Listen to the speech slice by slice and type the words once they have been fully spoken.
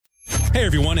Hey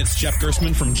everyone, it's Jeff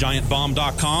Gerstmann from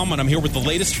GiantBomb.com, and I'm here with the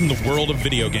latest from the world of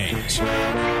video games.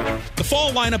 The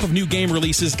fall lineup of new game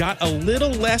releases got a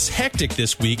little less hectic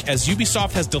this week as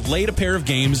Ubisoft has delayed a pair of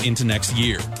games into next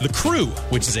year. The Crew,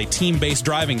 which is a team-based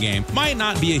driving game, might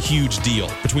not be a huge deal.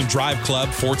 Between Drive Club,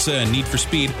 Forza, and Need for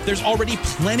Speed, there's already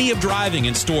plenty of driving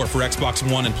in store for Xbox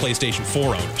One and PlayStation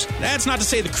 4 owners. That's not to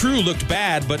say The Crew looked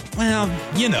bad, but, well,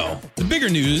 you know. The bigger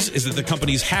news is that the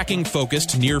company's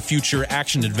hacking-focused near-future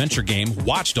action-adventure game,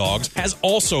 Watch Dogs, has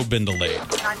also been delayed.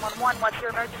 911, what's your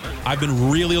emergency? I've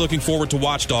been really looking forward to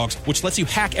Watch Dogs, which lets you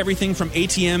hack everything from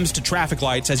ATMs to traffic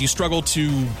lights as you struggle to,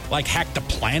 hack the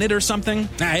planet or something.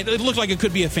 It looked like it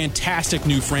could be a fantastic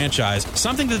new franchise,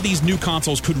 something that these new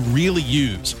consoles could really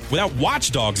use. Without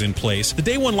Watch Dogs in place, the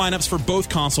day one lineups for both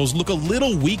consoles look a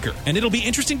little weaker, and it'll be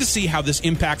interesting to see how this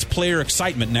impacts player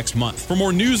excitement next month. For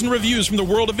more news and reviews from the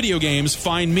world of video games,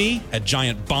 find me at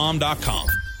GiantBomb.com.